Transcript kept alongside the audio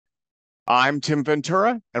I'm Tim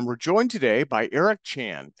Ventura, and we're joined today by Eric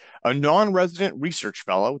Chan, a non-resident research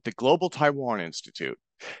fellow at the Global Taiwan Institute.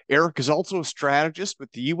 Eric is also a strategist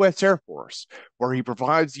with the U.S. Air Force, where he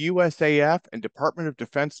provides USAF and Department of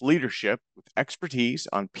Defense leadership with expertise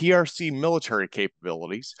on PRC military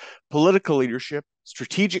capabilities, political leadership,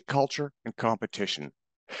 strategic culture, and competition.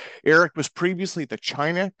 Eric was previously the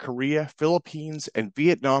China, Korea, Philippines, and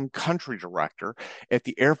Vietnam country director at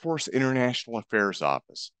the Air Force International Affairs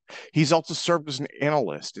Office. He's also served as an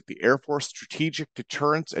analyst at the Air Force Strategic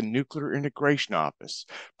Deterrence and Nuclear Integration Office,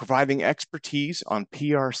 providing expertise on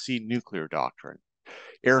PRC nuclear doctrine.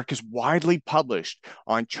 Eric is widely published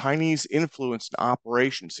on Chinese influence in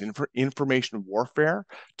operations, information warfare,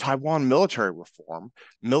 Taiwan military reform,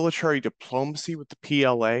 military diplomacy with the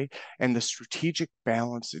PLA, and the strategic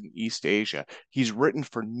balance in East Asia. He's written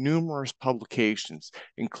for numerous publications,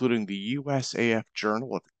 including the USAF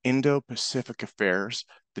Journal of Indo-Pacific Affairs,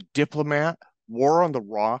 The Diplomat, War on the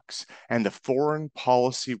Rocks, and the Foreign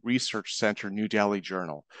Policy Research Center New Delhi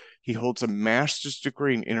Journal. He holds a master's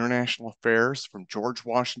degree in international affairs from George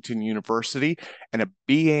Washington University and a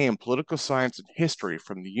BA in political science and history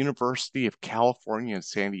from the University of California in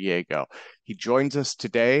San Diego. He joins us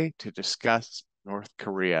today to discuss North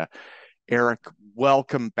Korea. Eric,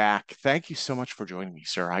 welcome back. Thank you so much for joining me,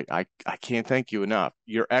 sir. I can't thank you enough.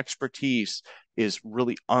 Your expertise is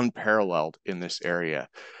really unparalleled in this area.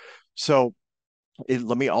 So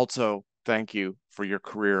let me also thank you for your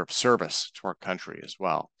career of service to our country as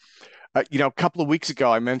well. A couple of weeks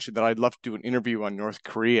ago, I mentioned that I'd love to do an interview on North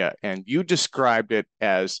Korea, and you described it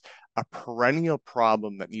as a perennial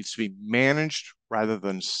problem that needs to be managed rather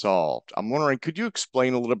than solved. I'm wondering, could you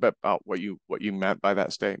explain a little bit about what you meant by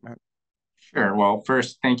that statement? Sure. Well,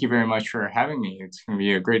 first, thank you very much for having me. It's going to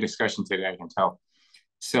be a great discussion today, I can tell.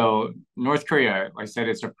 So, North Korea, like I said,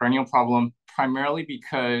 it's a perennial problem primarily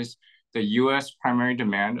because the US primary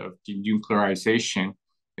demand of denuclearization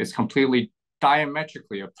is completely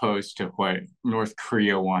diametrically opposed to what North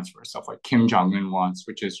Korea wants for itself, like Kim Jong-un wants,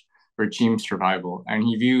 which is regime survival. And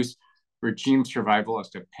he views regime survival as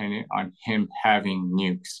dependent on him having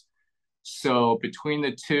nukes. So, between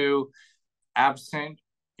the two, absent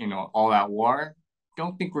all that war,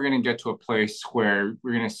 don't think we're going to get to a place where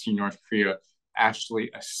we're going to see North Korea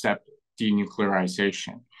actually accept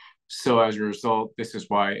denuclearization. So as a result, this is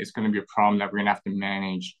why it's going to be a problem that we're going to have to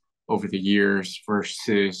manage over the years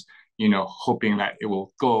versus, hoping that it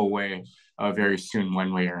will go away very soon,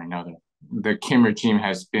 one way or another. The Kim regime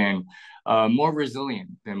has been more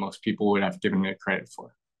resilient than most people would have given it credit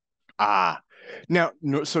for. Ah, now,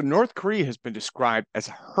 so North Korea has been described as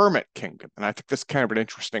a hermit kingdom, and I think that's kind of an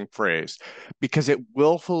interesting phrase because it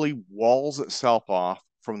willfully walls itself off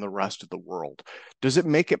from the rest of the world. Does it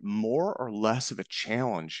make it more or less of a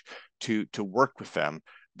challenge to work with them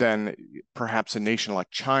than perhaps a nation like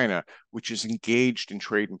China, which is engaged in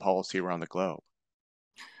trade and policy around the globe?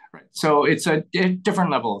 Right. So it's a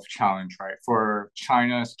different level of challenge, right? For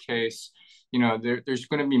China's case, there's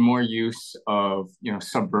going to be more use of,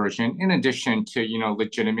 subversion in addition to,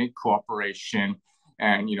 legitimate cooperation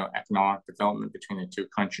and, economic development between the two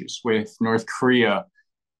countries. With North Korea,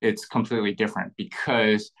 it's completely different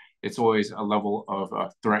because it's always a level of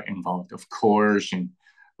a threat involved, of coercion,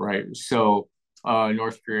 right? So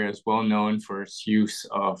North Korea is well known for its use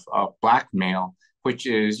of blackmail, which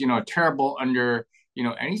is, terrible under,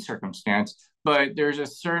 any circumstance. But there's a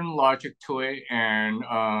certain logic to it, and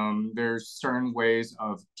there's certain ways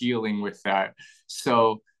of dealing with that.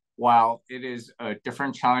 So while it is a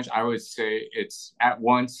different challenge, I would say it's at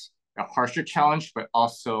once a harsher challenge, but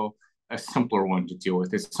also a simpler one to deal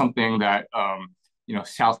with. It's something that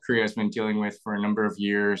South Korea has been dealing with for a number of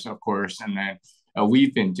years, of course, and then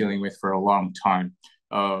we've been dealing with for a long time.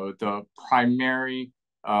 The primary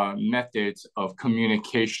methods of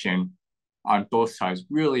communication on both sides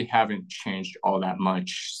really haven't changed all that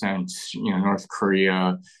much since North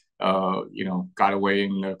Korea got away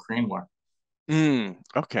in the Korean War.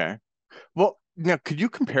 Okay. Well, now, could you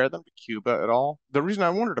compare them to Cuba at all? The reason I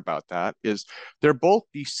wondered about that is they're both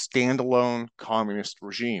these standalone communist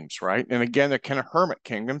regimes, right? And again, they're kind of hermit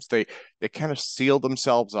kingdoms. They kind of seal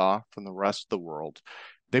themselves off from the rest of the world.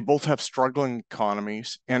 They both have struggling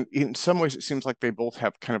economies, and in some ways, it seems like they both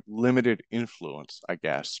have kind of limited influence, I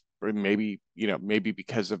guess, or maybe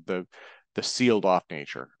because of the sealed off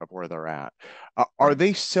nature of where they're at. Are Right.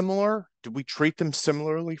 they similar? Do we treat them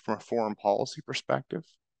similarly from a foreign policy perspective?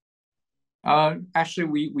 Actually,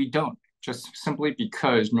 we don't, just simply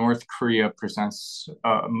because North Korea presents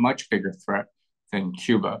a much bigger threat than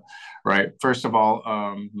Cuba, right? First of all,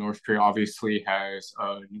 North Korea obviously has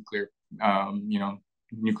nuclear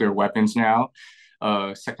weapons now.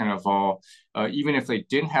 Second of all, even if they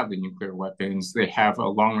didn't have the nuclear weapons, they have a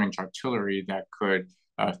long-range artillery that could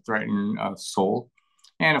threaten Seoul.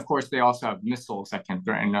 And of course, they also have missiles that can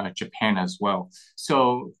threaten Japan as well.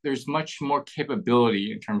 So there's much more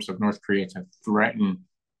capability in terms of North Korea to threaten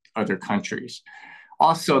other countries.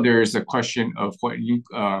 Also, there is a question of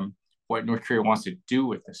what North Korea wants to do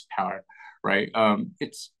with this power, right?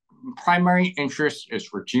 Its primary interest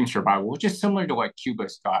is regime survival, which is similar to what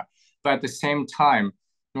Cuba's got. But at the same time,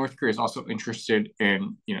 North Korea is also interested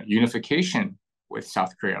in unification with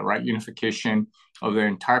South Korea, right? Unification of the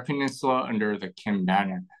entire peninsula under the Kim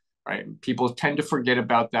banner, right? People tend to forget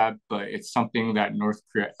about that, but it's something that North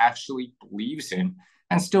Korea actually believes in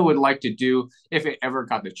and still would like to do if it ever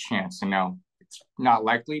got the chance. And now it's not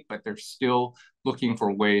likely, but they're still looking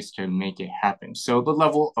for ways to make it happen. So the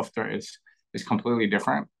level of threat is completely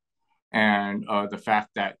different. And the fact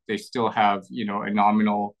that they still have, a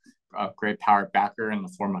nominal great power backer in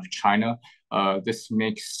the form of China, this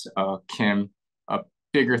makes Kim a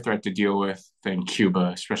bigger threat to deal with than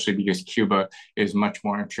Cuba, especially because Cuba is much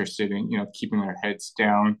more interested in, keeping their heads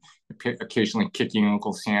down, occasionally kicking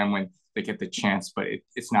Uncle Sam when they get the chance, but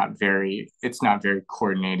it's not very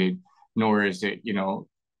coordinated, nor is it,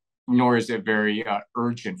 very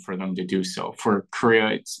urgent for them to do so. For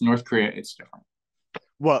North Korea, it's different.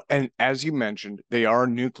 Well, and as you mentioned, they are a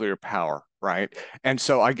nuclear power, right? And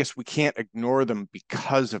so I guess we can't ignore them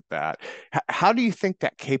because of that. How do you think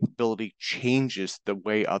that capability changes the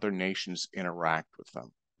way other nations interact with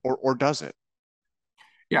them? Or does it?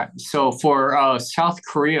 Yeah. So for South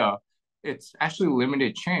Korea, it's actually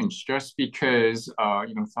limited change just because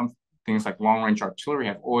some things like long range artillery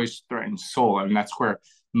have always threatened Seoul, and that's where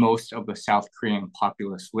most of the South Korean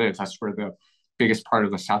populace lives. That's where the biggest part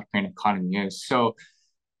of the South Korean economy is. So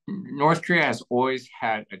North Korea has always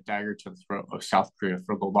had a dagger to the throat of South Korea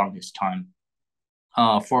for the longest time.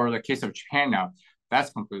 For the case of Japan now, that's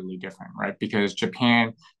completely different, right? Because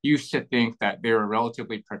Japan used to think that they were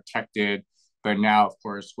relatively protected, but now, of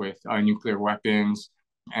course, with nuclear weapons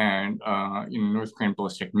and North Korean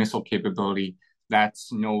ballistic missile capability,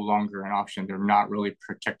 that's no longer an option. They're not really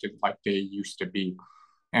protected like they used to be.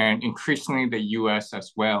 And increasingly, the US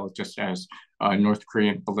as well, just as North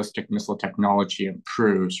Korean ballistic missile technology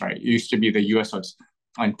improves, right? It used to be the US was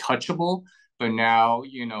untouchable, but now,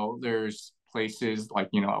 there's places like,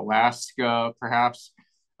 Alaska, perhaps,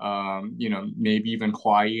 maybe even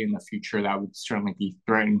Hawaii in the future that would certainly be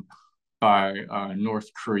threatened by North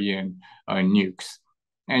Korean nukes.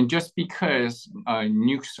 And just because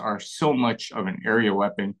nukes are so much of an area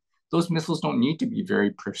weapon, those missiles don't need to be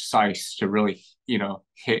very precise to really,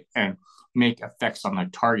 hit and make effects on the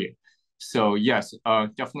target. So yes,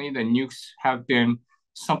 definitely the nukes have been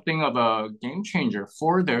something of a game changer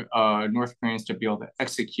for the North Koreans to be able to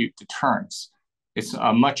execute deterrence. It's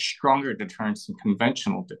a much stronger deterrence than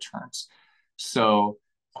conventional deterrence. So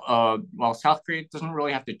while South Korea doesn't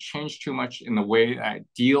really have to change too much in the way that it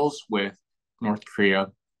deals with North Korea,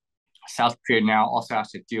 South Korea now also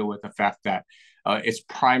has to deal with the fact that its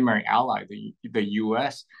primary ally, the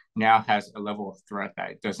U.S., now has a level of threat that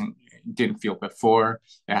it didn't feel before.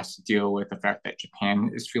 It has to deal with the fact that Japan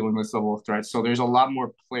is feeling this level of threat. So there's a lot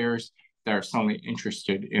more players that are suddenly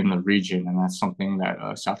interested in the region, and that's something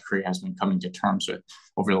that South Korea has been coming to terms with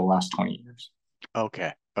over the last 20 years.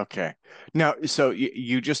 Okay. Okay. Now, so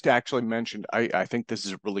you just actually mentioned, I think this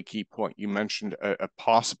is a really key point. You mentioned a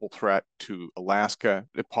possible threat to Alaska,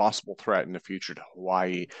 a possible threat in the future to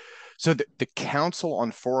Hawaii. So the Council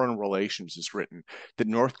on Foreign Relations has written that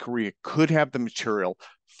North Korea could have the material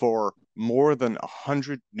for more than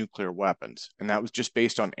 100 nuclear weapons. And that was just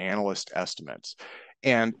based on analyst estimates.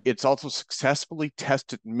 And it's also successfully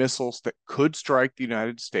tested missiles that could strike the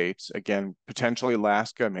United States, again, potentially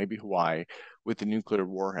Alaska, maybe Hawaii, with the nuclear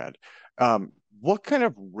warhead. What kind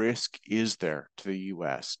of risk is there to the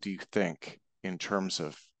U.S., do you think, in terms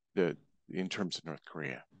of North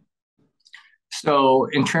Korea? So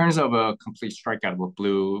in terms of a complete strike out of the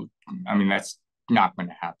blue, I mean, that's not going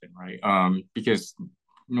to happen, right? Because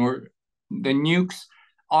the nukes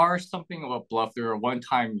are something of a bluff. They're a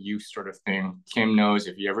one-time use sort of thing. Kim knows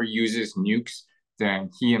if he ever uses nukes, then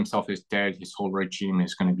he himself is dead. His whole regime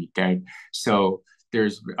is going to be dead. So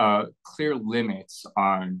there's clear limits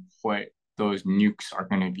on what those nukes are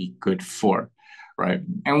going to be good for, right?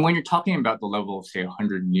 And when you're talking about the level of, say,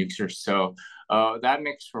 100 nukes or so, that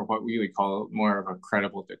makes for what we would call more of a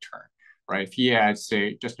credible deterrent, right? If he had,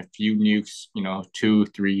 say, just a few nukes, 2,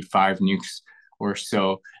 3, 5 nukes or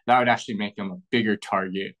so, that would actually make him a bigger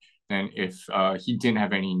target than if he didn't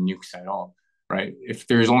have any nukes at all, right? If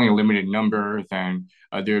there's only a limited number, then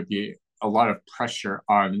there would be a lot of pressure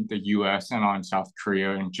on the US and on South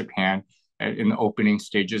Korea and Japan in the opening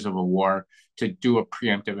stages of a war to do a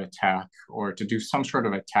preemptive attack or to do some sort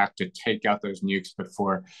of attack to take out those nukes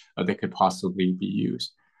before they could possibly be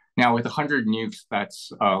used. Now, with 100 nukes,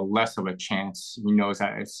 that's less of a chance. We know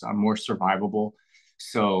that it's more survivable.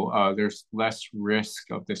 So there's less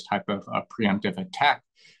risk of this type of preemptive attack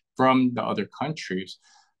from the other countries.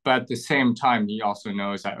 But at the same time, he also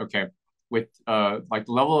knows that, okay, with like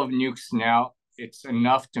the level of nukes now, it's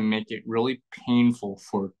enough to make it really painful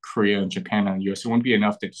for Korea and Japan and the US. It wouldn't be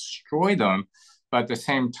enough to destroy them. But at the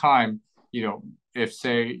same time, you know, if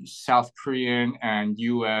say South Korean and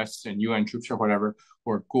US and UN troops or whatever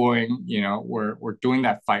were going, you know, we're doing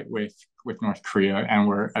that fight with North Korea and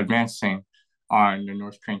we're advancing on the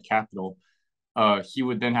North Korean capital, he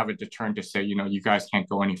would then have a deterrent to say, you know, you guys can't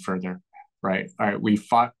go any further, right? All right, we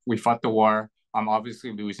fought the war. I'm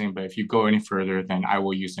obviously losing, but if you go any further, then I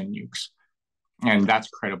will use the nukes, and that's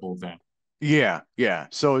credible then. Yeah, yeah.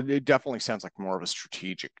 So it definitely sounds like more of a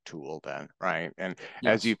strategic tool then, right? And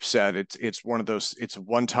as Yes, you've said, it's one of those, it's a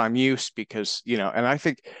one-time use because, you know, and I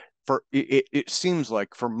think for it seems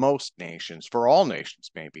like for most nations, for all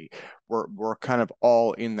nations maybe, we're kind of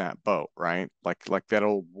all in that boat, right? Like that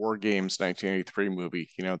old War Games 1983 movie,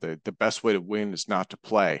 you know, the best way to win is not to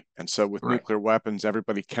play. And so with right. nuclear weapons,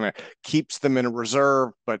 everybody kind of keeps them in a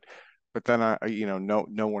reserve, but then you know,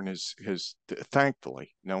 no one has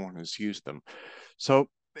thankfully no one has used them. So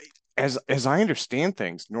as I understand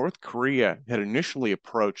things, North Korea had initially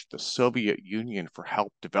approached the Soviet Union for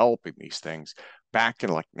help developing these things back in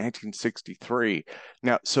like 1963.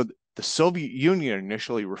 Now, so the Soviet Union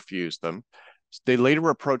initially refused them. They later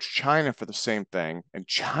approached China for the same thing, and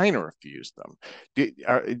China refused them. Do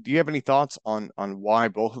you have any thoughts on why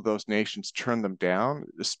both of those nations turned them down,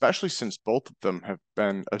 especially since both of them have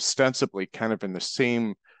been ostensibly kind of in the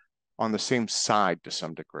same on the same side to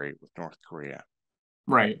some degree with North Korea?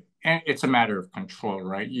 Right. And it's a matter of control,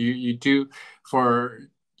 right? You do for,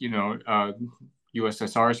 you know,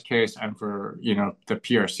 USSR's case and for, you know, the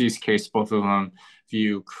PRC's case, both of them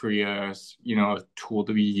view Korea as, you know, a tool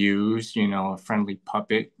to be used, you know, a friendly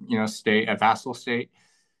puppet, you know, state, a vassal state.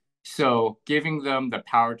 So giving them the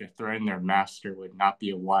power to threaten their master would not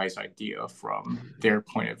be a wise idea from their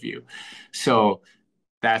point of view. So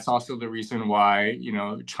that's also the reason why, you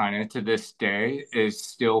know, China to this day is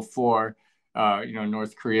still for, you know,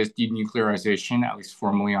 North Korea's denuclearization, at least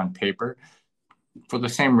formally on paper, for the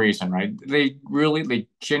same reason, right? They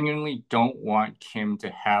genuinely don't want Kim to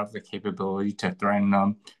have the capability to threaten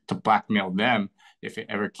them, to blackmail them if it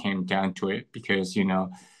ever came down to it, because, you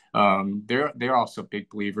know, they're also big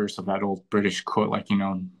believers of that old British quote, like, you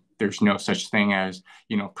know, there's no such thing as,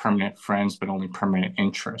 you know, permanent friends, but only permanent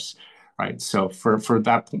interests, right? So for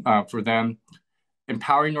them,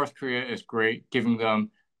 empowering North Korea is great. Giving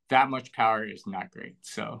them that much power is not great.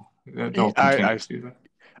 So I, they'll continue I to do that.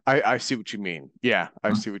 I see what you mean. Yeah,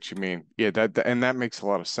 I see what you mean. Yeah, and that makes a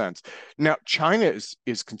lot of sense. Now, China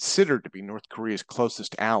is considered to be North Korea's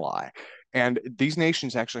closest ally, and these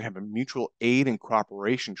nations actually have a mutual aid and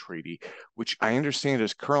cooperation treaty, which I understand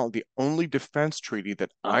is currently the only defense treaty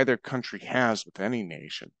that either country has with any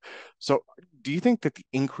nation. So, do you think that the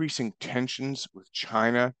increasing tensions with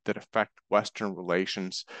China that affect Western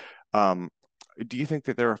relations, um, do you think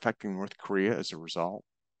that they're affecting North Korea as a result?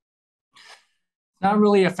 Not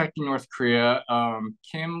really affecting North Korea.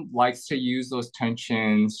 Kim likes to use those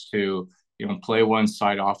tensions to, you know, play one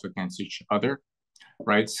side off against each other,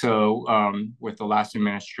 right? So with the last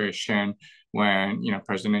administration, when, you know,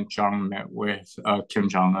 President Jong met with Kim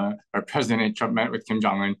Jong Un, or President Trump met with Kim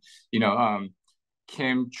Jong Un, you know,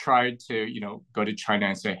 Kim tried to, you know, go to China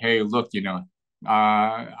and say, hey, look, you know,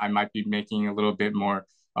 I might be making a little bit more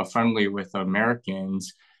friendly with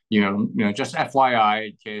Americans. Just FYI,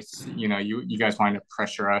 in case, you know, you guys want to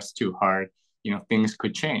pressure us too hard, you know, things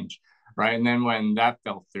could change, right? And then when that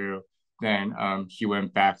fell through, then he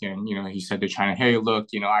went back and, you know, he said to China, hey, look,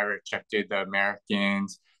 you know, I rejected the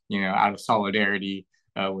Americans, you know, out of solidarity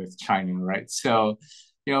with China, right? So,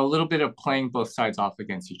 you know, a little bit of playing both sides off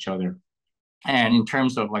against each other. And in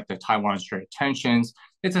terms of like the Taiwan Strait tensions,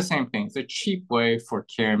 it's the same thing. It's a cheap way for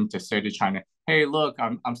Kim to say to China, "Hey, look,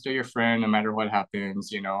 I'm still your friend, no matter what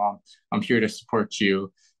happens. You know, I'm here to support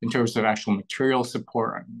you." In terms of actual material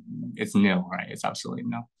support, it's nil, right? It's absolutely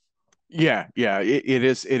nil. Yeah, yeah, it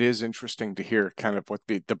is interesting to hear kind of what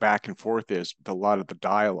the back and forth is with a lot of the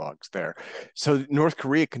dialogues there. So North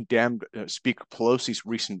Korea condemned Speaker Pelosi's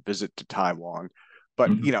recent visit to Taiwan, but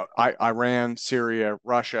you Mhm. know, Iran, Syria,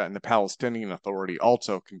 Russia, and the Palestinian Authority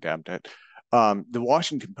also condemned it. The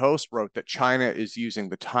Washington Post wrote that China is using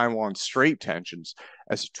the Taiwan Strait tensions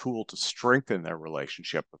as a tool to strengthen their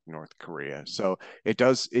relationship with North Korea. So it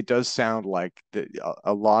does sound like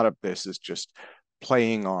a lot of this is just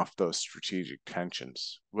playing off those strategic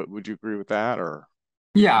tensions. Would you agree with that, or?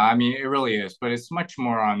 Yeah, I mean, it really is, but it's much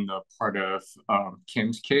more on the part of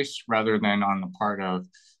Kim's case rather than on the part of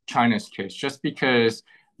China's case, just because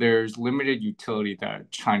there's limited utility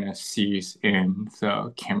that China sees in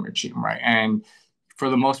the Kim regime, right? And for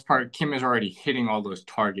the most part, Kim is already hitting all those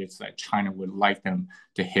targets that China would like them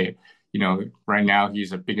to hit. Right now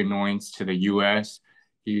he's a big annoyance to the US.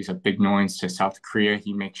 He's a big annoyance to South Korea.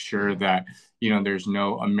 He makes sure that, there's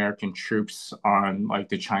no American troops on like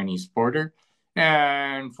the Chinese border.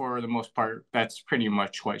 And for the most part, that's pretty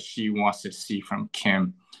much what she wants to see from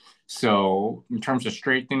Kim. So, in terms of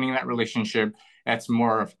strengthening that relationship, that's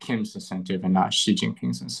more of Kim's incentive and not Xi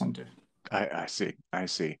Jinping's incentive. I see. I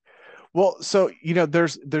see. Well, so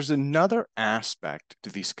there's another aspect to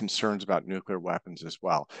these concerns about nuclear weapons as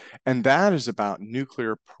well, and that is about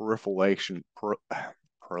nuclear proliferation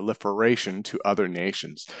to other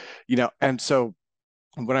nations. And so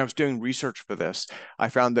when I was doing research for this, I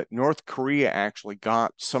found that North Korea actually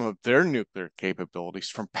got some of their nuclear capabilities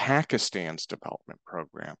from Pakistan's development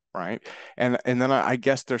program, right? And then I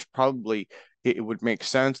guess there's probably it would make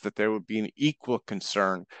sense that there would be an equal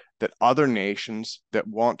concern that other nations that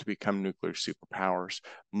want to become nuclear superpowers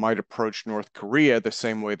might approach North Korea the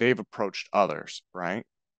same way they've approached others, right?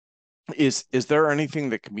 Is there anything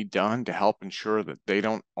that can be done to help ensure that they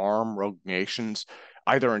don't arm rogue nations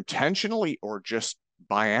either intentionally or just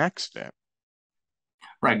by accident?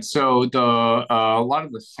 Right. So a lot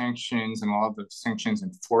of the sanctions and a lot of the sanctions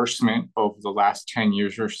enforcement over the last 10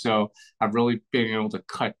 years or so have really been able to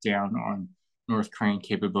cut down on North Korean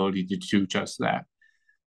capability to do just that.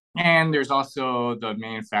 And there's also the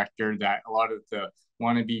main factor that a lot of the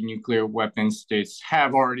wannabe nuclear weapon states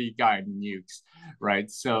have already gotten nukes, right?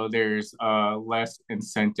 So there's less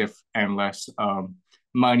incentive and less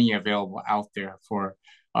money available out there for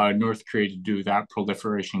North Korea to do that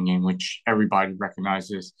proliferation game, which everybody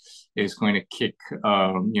recognizes is going to kick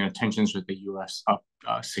tensions with the U.S. up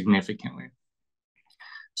significantly.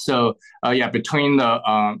 So yeah, between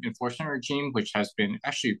the enforcement regime, which has been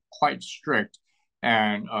actually quite strict,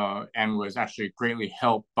 and was actually greatly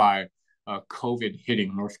helped by COVID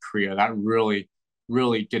hitting North Korea, that really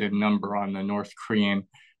did a number on the North Korean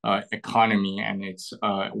economy and its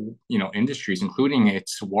industries, including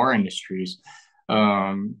its war industries.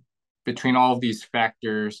 Um, Between all of these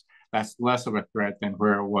factors, that's less of a threat than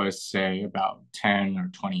where it was, say, about 10 or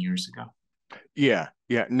 20 years ago. Yeah,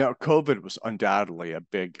 yeah. No, COVID was undoubtedly a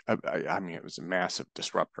big, I mean, it was a massive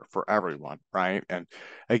disruptor for everyone, right? And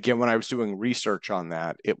again, when I was doing research on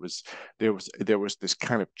that, there was this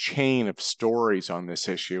kind of chain of stories on this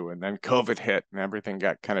issue, and then COVID hit and everything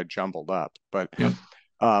got kind of jumbled up. But Yep.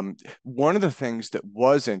 one of the things that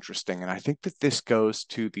was interesting, and I think that this goes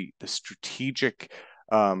to the strategic,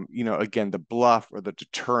 again, the bluff or the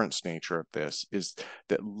deterrence nature of this is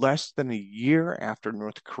that less than a year after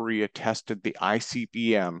North Korea tested the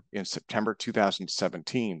ICBM in September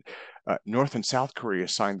 2017, North and South Korea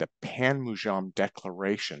signed the Panmunjom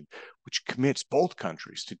Declaration, which commits both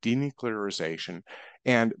countries to denuclearization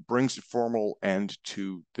and brings a formal end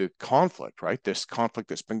to the conflict, right? This conflict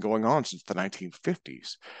that's been going on since the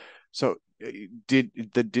 1950s. So did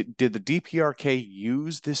the DPRK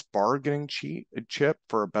use this bargaining chip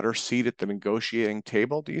for a better seat at the negotiating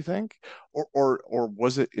table, do you think? Or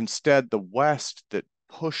was it instead the West that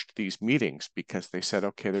pushed these meetings because they said,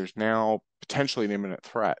 okay, there's now potentially an imminent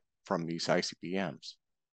threat from these ICBMs?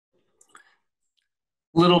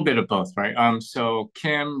 Little bit of both, right? So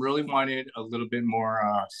Kim really wanted a little bit more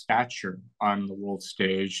stature on the world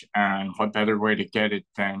stage, and what better way to get it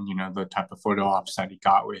than the type of photo ops that he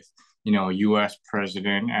got with a U.S.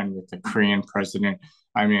 president and with the Korean president.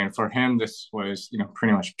 I mean, for him, this was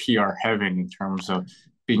pretty much PR heaven in terms of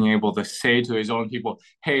being able to say to his own people,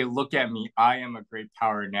 "Hey, look at me! I am a great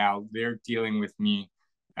power now. They're dealing with me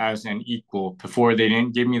as an equal. Before they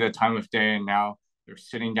didn't give me the time of day, and now." They're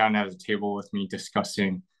sitting down at a table with me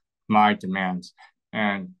discussing my demands.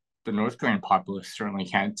 And the North Korean populace certainly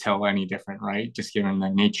can't tell any different, right? Just given the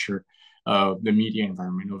nature of the media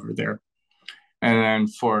environment over there. And then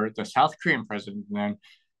for the South Korean president, then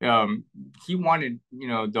he wanted,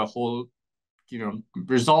 the whole,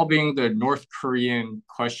 resolving the North Korean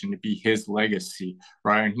question to be his legacy,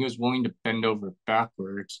 right? And he was willing to bend over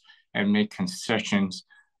backwards and make concessions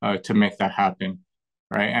to make that happen,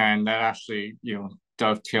 right? And that actually,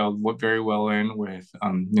 dovetailed very well in with,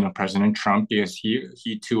 President Trump, because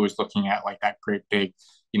he too was looking at like that great big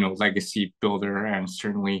legacy builder, and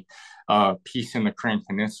certainly peace in the Korean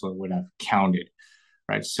Peninsula would have counted,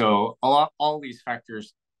 right? So all these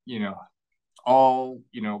factors, all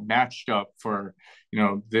matched up for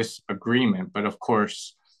this agreement. But of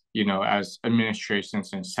course, as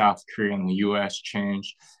administrations in South Korea and the U.S.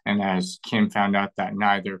 changed, and as Kim found out that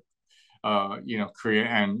neither Korea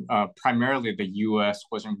and primarily the U.S.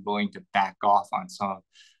 wasn't willing to back off on some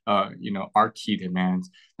our key demands,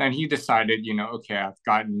 then he decided, okay, I've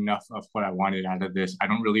gotten enough of what I wanted out of this. I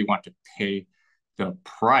don't really want to pay the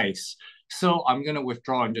price. So I'm going to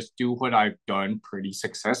withdraw and just do what I've done pretty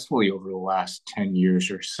successfully over the last 10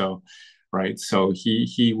 years or so, right? So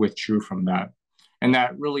he withdrew from that. And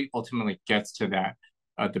that really ultimately gets to that,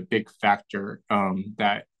 the big factor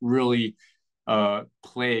that really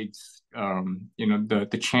plagues,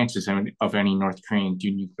 the chances of any North Korean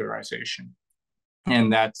denuclearization.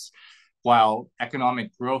 And that's, while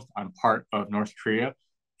economic growth on part of North Korea,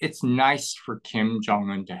 it's nice for Kim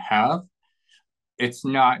Jong-un to have, it's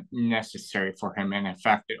not necessary for him. And in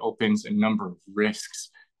fact, it opens a number of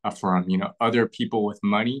risks for him. Other people with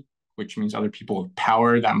money, which means other people with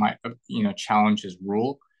power that might, challenge his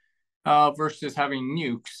rule, versus having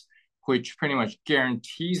nukes, which pretty much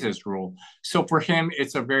guarantees his rule. So for him,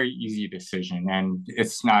 it's a very easy decision, and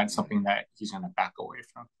it's not something that he's going to back away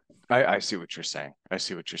from. I see what you're saying. I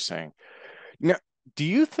see what you're saying. Now, do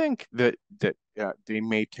you think that they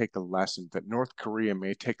may take a lesson, that North Korea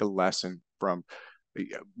may take a lesson from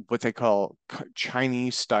what they call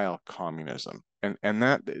Chinese style communism? And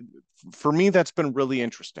that, for me, that's been really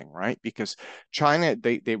interesting, right? Because China,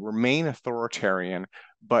 they remain authoritarian,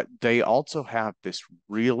 but they also have this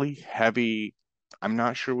really heavy, I'm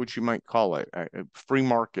not sure what you might call it, a free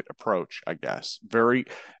market approach, I guess. Very,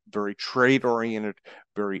 very trade oriented,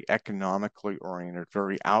 very economically oriented,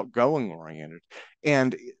 very outgoing oriented.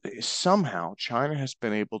 And somehow China has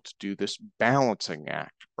been able to do this balancing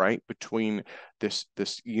act, right, between this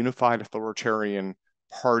unified authoritarian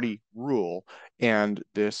party rule and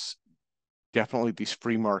this, definitely, these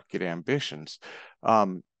free market ambitions.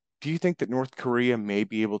 Um, do you think that North Korea may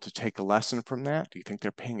be able to take a lesson from that? Do you think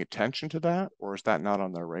they're paying attention to that, or is that not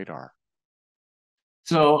on their radar?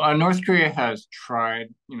 So North Korea has tried,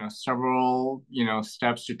 several,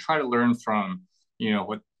 steps to try to learn from,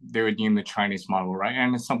 what they would deem the Chinese model, right?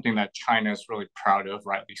 And it's something that China is really proud of,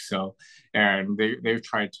 rightly so. And they've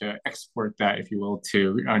tried to export that, if you will,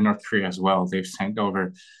 to North Korea as well. They've sent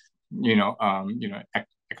over,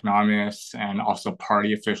 economists and also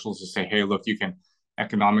party officials to say, hey, look, you can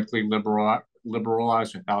economically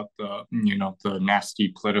liberalize without the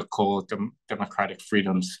nasty political democratic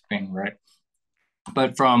freedoms thing, right?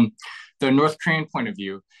 But from the North Korean point of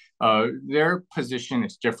view, their position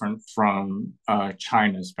is different from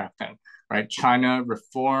China's back then, right? China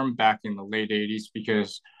reformed back in the late 80s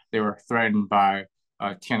because they were threatened by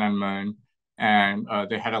Tiananmen, and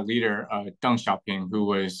they had a leader, Deng Xiaoping,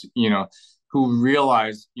 who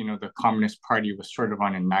realized, the Communist Party was sort of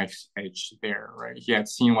on a knife's edge there, right? He had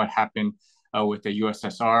seen what happened with the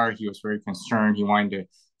USSR. He was very concerned. He wanted to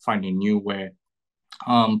find a new way.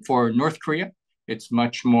 For North Korea, it's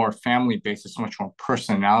much more family based. It's much more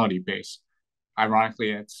personality based.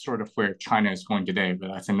 Ironically, it's sort of where China is going today, but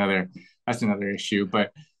that's another issue.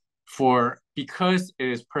 But because it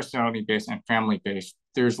is personality based and family based,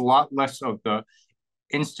 there's a lot less of the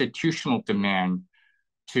institutional demand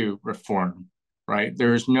to reform, right?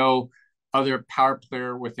 There's no other power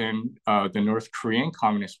player within the North Korean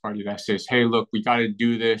Communist Party that says, hey, look, we got to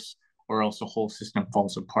do this or else the whole system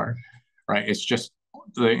falls apart, right? It's just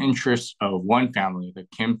the interests of one family, the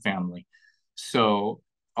Kim family. So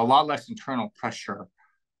a lot less internal pressure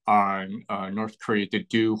on North Korea to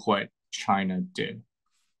do what China did.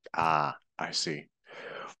 Ah, I see.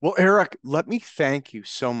 Well, Eric, let me thank you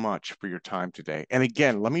so much for your time today. And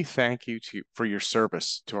again, let me thank you for your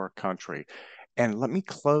service to our country. And let me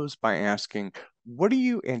close by asking, what do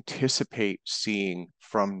you anticipate seeing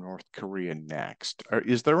from North Korea next? Or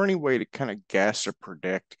is there any way to kind of guess or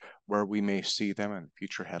predict where we may see them in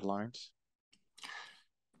future headlines?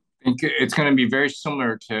 I think it's going to be very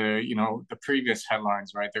similar to the previous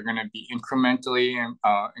headlines, right? They're going to be incrementally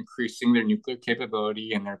increasing their nuclear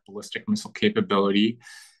capability and their ballistic missile capability.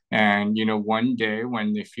 And one day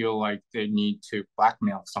when they feel like they need to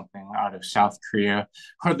blackmail something out of South Korea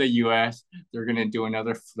or the U.S., they're going to do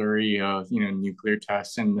another flurry of nuclear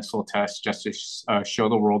tests and missile tests just to show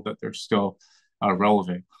the world that they're still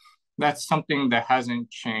relevant. That's something that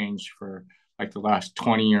hasn't changed for like the last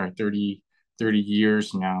 20 or 30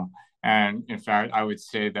 years now. And in fact, I would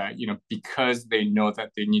say that, because they know that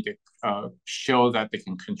they need to show that they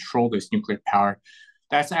can control this nuclear power,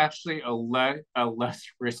 that's actually a less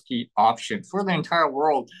risky option for the entire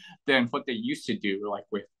world than what they used to do, like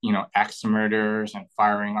with aximeters and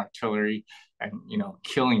firing artillery and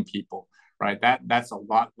killing people, right? That's a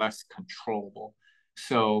lot less controllable.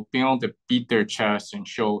 So being able to beat their chest and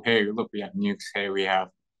show, hey, look, we have nukes, hey, we have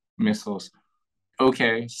missiles.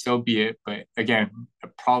 Okay, so be it. But again, a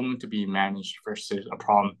problem to be managed versus a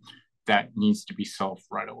problem that needs to be solved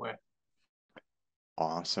right away.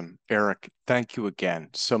 Awesome. Eric, thank you again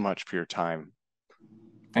so much for your time.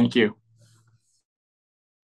 Thank you.